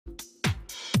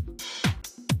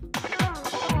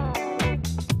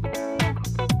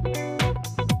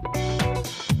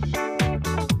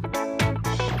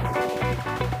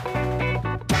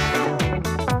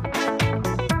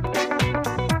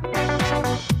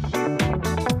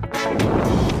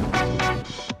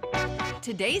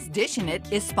Today's Dishin' It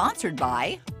is sponsored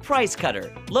by Price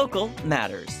Cutter. Local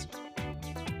matters.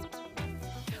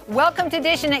 Welcome to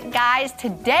Dishin' It, guys.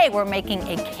 Today we're making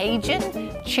a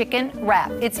Cajun chicken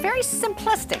wrap. It's very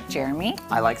simplistic, Jeremy.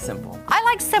 I like simple. I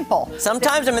like simple.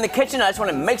 Sometimes I'm in the kitchen, I just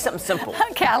want to make something simple.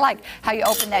 Okay, I like how you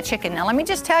open that chicken. Now let me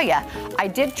just tell you, I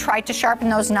did try to sharpen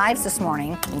those knives this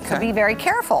morning, so be very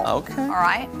careful. Okay. All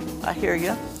right? I hear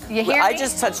you. You hear me? I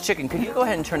just touched chicken. Could you go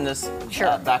ahead and turn this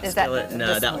back Is that skillet?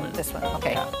 No, that one. This one,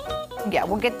 okay. Yeah,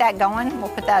 we'll get that going. We'll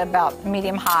put that about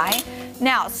medium high.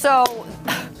 Now, so,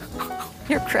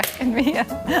 you're cracking me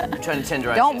up. I'm trying to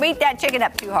tenderize Don't it. beat that chicken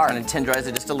up too hard. Trying to tenderize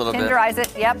it just a little bit. Tenderize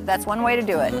it, yep, that's one way to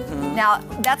do it. Now,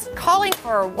 that's calling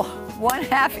for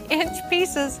 1/2 inch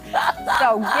pieces,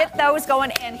 so get those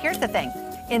going. And here's the thing,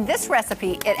 in this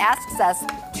recipe, it asks us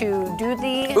to do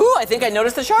the... Ooh, I think I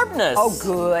noticed the sharpness. Oh,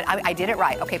 good, I did it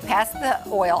right. Okay, pass the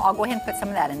oil. I'll go ahead and put some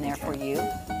of that in there for you.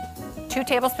 2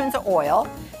 tablespoons of oil.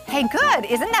 Hey, good,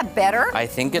 isn't that better? I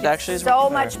think it actually is so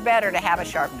working much better to have a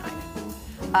sharp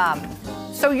knife.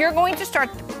 So you're going to start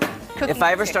cooking. If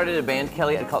I ever started a band,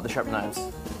 Kelly, I'd call it the Sharp Knives.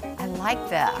 I like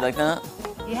that. You like that?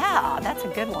 Yeah, that's a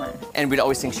good one. And we'd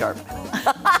always sing sharp.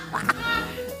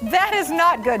 That is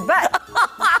not good, but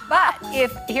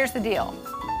here's the deal.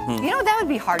 You know, that would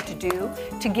be hard to do,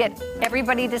 to get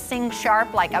everybody to sing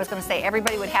sharp. Like I was going to say,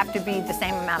 everybody would have to be the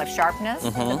same amount of sharpness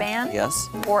in the band. Yes.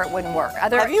 Or it wouldn't work.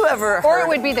 Have you ever Or heard... it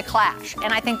would be the Clash,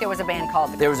 and I think there was a band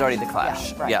called the There was already the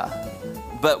Clash. Yeah, right. Yeah.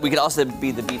 But we could also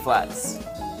be the B flats.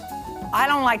 I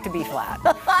don't like to be flat.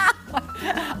 I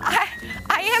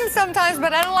am sometimes,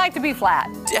 but I don't like to be flat.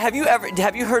 Have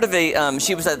you heard of a,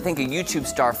 she was, I think, a YouTube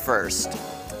star first,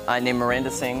 named Miranda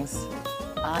Sings?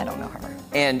 I don't know her.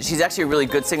 And she's actually a really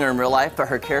good singer in real life, but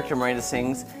her character, Miranda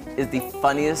Sings, is the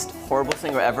funniest, horrible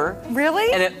singer ever.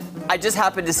 Really? And I just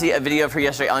happened to see a video of her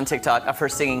yesterday on TikTok of her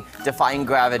singing Defying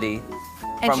Gravity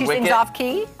And from she Wicked. sings off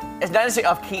key? It's not necessarily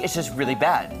off key, it's just really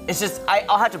bad. It's just,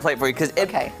 I'll have to play it for you because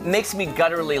it makes me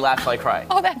gutturally laugh till I cry.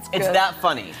 Oh, that's good. It's that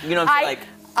funny. You know, I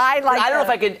don't know if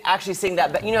I could actually sing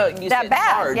that, but you know, you that said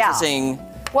bad, it's hard to sing.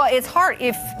 Well, it's hard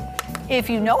if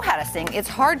you know how to sing. It's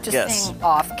hard to sing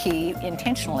off key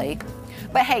intentionally.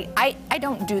 But hey, I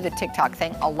don't do the TikTok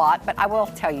thing a lot, but I will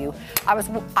tell you, I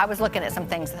was looking at some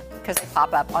things because they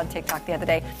pop up on TikTok the other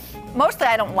day. Mostly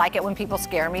I don't like it when people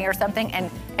scare me or something,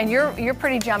 and you're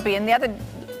pretty jumpy, and the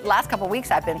last couple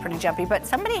weeks I've been pretty jumpy, but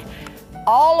somebody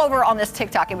all over on this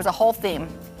TikTok, it was a whole theme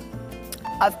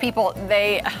of people,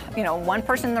 one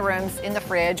person in the room's in the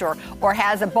fridge or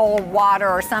has a bowl of water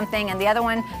or something, and the other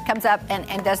one comes up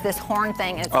and does this horn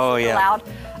thing, and it's super loud.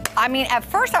 I mean, at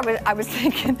first I was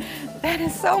thinking, that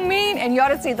is so mean, and you ought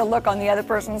to see the look on the other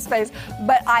person's face.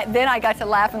 But then I got to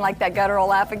laughing like that guttural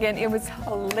laugh again. It was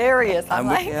hilarious. I'm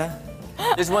like,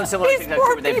 There's one similar TikTok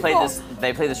where they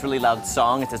play this really loud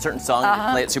song. It's a certain song, and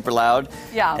they play it super loud,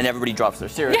 and everybody drops their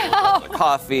cereal, or their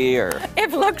coffee, or...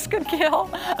 If looks could kill.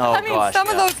 Oh, I mean, some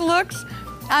of those looks,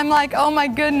 I'm like, oh my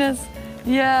goodness,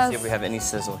 yes. See if we have any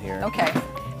sizzle here. Okay,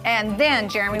 and then,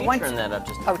 Jeremy, Can you turn that up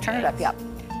just a turn it up, yep.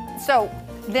 So,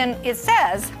 then it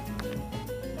says,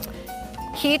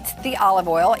 heat the olive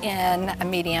oil in a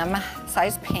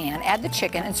medium-sized pan, add the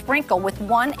chicken, and sprinkle with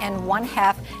 1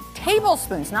 1/2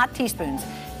 tablespoons, not teaspoons,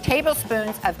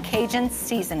 tablespoons of Cajun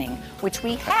seasoning, which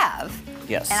we have.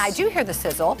 Yes. And I do hear the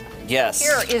sizzle. Yes.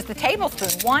 Here is the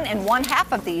tablespoon, 1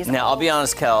 1/2 of these. Now, I'll be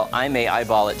honest, Kel, I may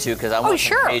eyeball it too, because I want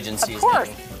some Cajun seasoning. Of course.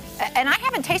 And I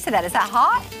haven't tasted that. Is that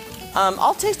hot?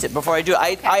 I'll taste it before I do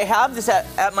it. I have this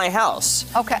at my house.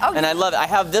 Okay. Oh, and I love it. I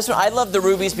have this one. I love the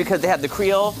rubies because they have the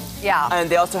Creole. Yeah. And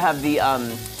they also have the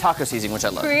taco seasoning, which I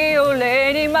love. Creole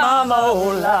lady mama.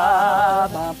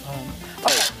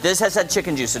 Okay. This has had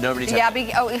chicken juice, so nobody touch it.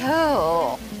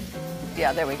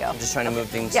 Yeah, there we go. I'm just trying to move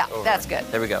things over. That's good.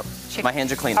 There we go. Chicken. My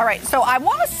hands are clean. All right, so I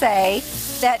want to say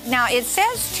that now it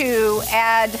says to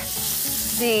add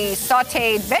the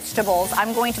sauteed vegetables.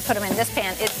 I'm going to put them in this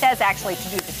pan. It says actually to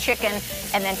do the chicken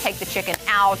and then take the chicken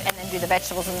out and then do the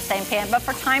vegetables in the same pan. But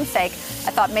for time's sake,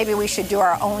 I thought maybe we should do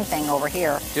our own thing over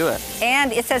here. Do it.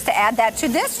 And it says to add that to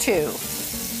this too.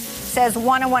 It says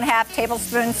 1 1/2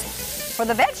 tablespoons for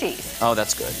the veggies. Oh,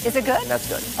 that's good. Is it good? That's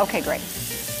good. Okay, great.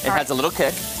 It has a little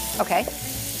kick. Okay.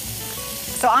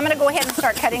 So I'm going to go ahead and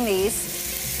start cutting these.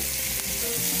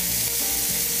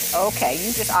 Okay,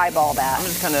 you just eyeball that. I'm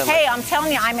just kind of... Hey, I'm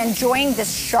telling you, I'm enjoying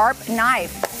this sharp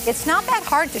knife. It's not that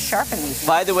hard to sharpen these.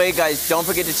 By the way, guys, don't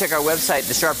forget to check our website.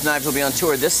 The Sharp Knives will be on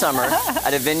tour this summer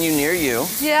at a venue near you.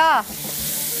 Yeah.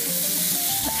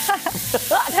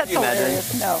 That's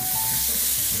hilarious. No.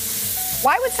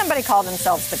 Why would somebody call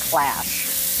themselves the Clash?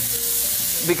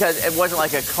 because it wasn't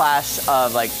like a clash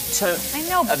of like I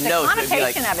know, but the notes.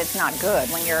 connotation of it's not good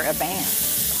when you're a band.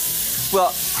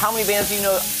 Well, how many bands do you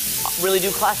know really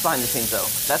do clash behind the scenes though?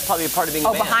 That's probably a part of being a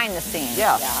band. Oh, behind the scenes.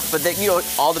 Yeah. But they, you know,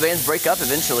 all the bands break up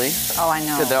eventually. Oh, I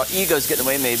know. Because their egos get in the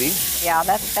way, maybe. Yeah,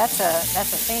 that's a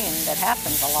theme that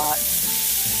happens a lot.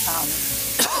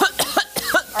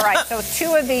 All right, so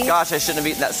 2 of these. Gosh, I shouldn't have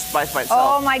eaten that spice by itself.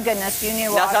 Oh my goodness, do you need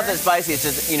water? Now, it's not that spicy, it's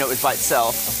just, you know, it's by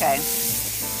itself. Okay.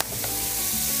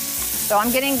 So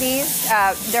I'm getting these.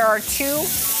 There are 2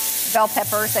 bell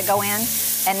peppers that go in,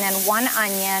 and then 1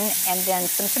 onion, and then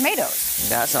some tomatoes.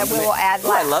 That sounds that we will add.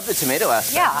 Oh, I love the tomato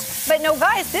aspect. Yeah, but no,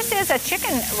 guys, this is a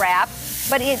chicken wrap,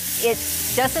 but it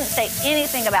doesn't say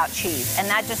anything about cheese, and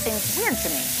that just seems weird to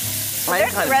me. So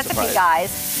there's the recipe,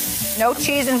 guys. No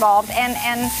cheese involved, and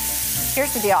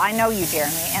here's the deal. I know you,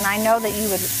 Jeremy, and I know that you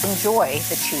would enjoy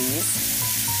the cheese.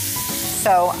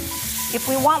 So if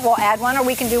we want, we'll add one, or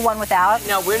we can do one without.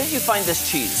 Now, where did you find this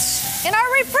cheese? In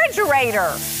our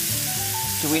refrigerator.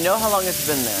 Do we know how long it's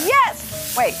been there?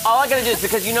 Yes. Wait. All I gotta do is,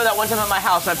 because you know that one time at my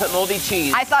house when I put moldy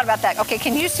cheese. I thought about that. Okay,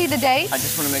 can you see the date? I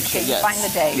just want to make sure, Okay, yes. you find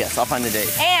the date. Yes, I'll find the date.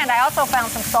 And I also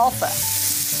found some salsa.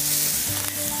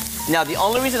 Now, the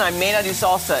only reason I may not do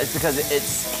salsa is because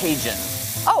it's Cajun.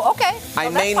 Oh, okay. I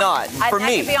may not, for me.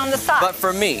 I could be on the side. But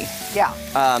for me. Yeah.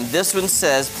 This one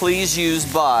says, please use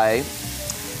by,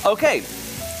 okay,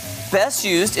 best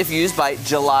used if used by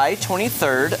July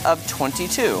 23rd of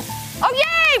 22. Oh,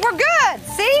 yay, we're good.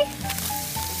 See?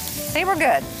 See, we're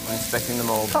good. I'm inspecting the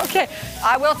mold. Okay,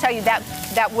 I will tell you that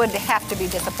would have to be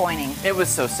disappointing. It was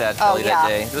so sad, Kelly, that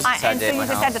day. It was a sad day at my house. And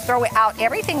so you just had to throw out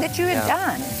everything that you had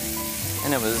done.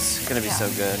 And it was gonna be so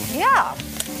good. Yeah.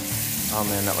 Oh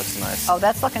man, that looks nice. Oh,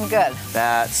 that's looking good.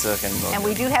 That's looking good. And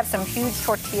we do have some huge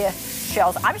tortilla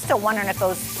shells. I'm still wondering if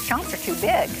those chunks are too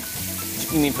big.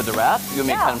 You mean for the wrap? You want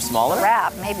me to cut them smaller? The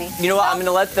wrap, maybe. You know what? I'm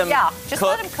gonna let them just cook.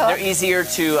 let them cook. They're easier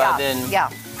to then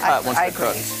cut once they're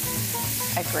cooked.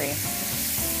 I agree.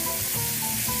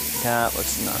 That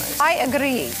looks nice. I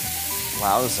agree.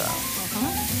 Wowza.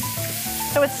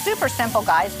 So it's super simple,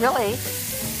 guys. Really,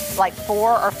 like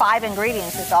 4 or 5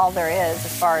 ingredients is all there is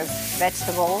as far as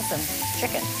vegetables and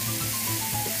chicken.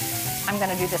 I'm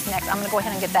gonna do this next. I'm gonna go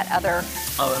ahead and get that other.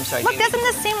 Oh, I'm sorry. Look, doesn't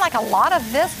this seem like a lot of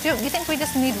this? Do you think we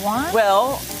just need one?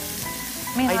 Well,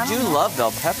 I mean, I do love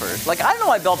bell peppers. Like, I don't know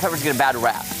why bell peppers get a bad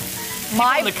rap.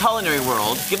 In the culinary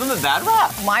world, give them a bad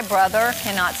rap. My brother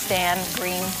cannot stand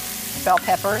green bell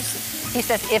peppers. He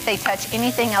says if they touch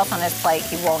anything else on his plate,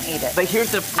 he won't eat it. But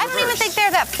here's the reverse. I don't even think they're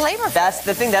that flavorful. That's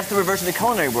the thing. That's the reverse of the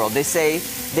culinary world. They say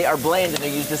they are bland and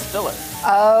they're used as filler.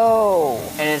 Oh.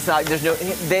 And it's not. There's no.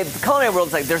 The culinary world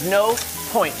is like there's no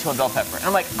point to a bell pepper. And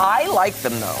I'm like, I like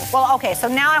them though. Well, okay. So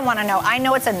now I want to know. I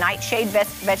know it's a nightshade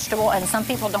vegetable, and some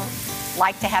people don't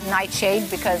like to have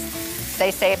nightshade because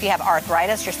they say if you have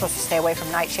arthritis, you're supposed to stay away from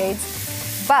nightshades.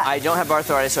 But I don't have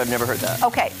arthritis, so I've never heard that.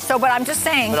 Okay, so but I'm just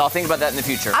saying. But I'll think about that in the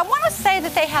future. I want to say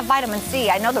that they have vitamin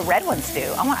C. I know the red ones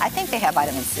do. I think they have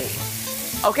vitamin C.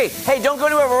 Okay, hey, don't go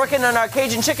anywhere. We're working on our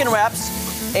Cajun chicken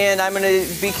wraps, and I'm going to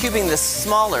be cubing this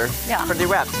smaller for the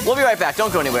wrap. We'll be right back.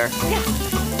 Don't go anywhere. Yeah.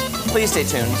 Please stay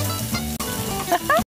tuned.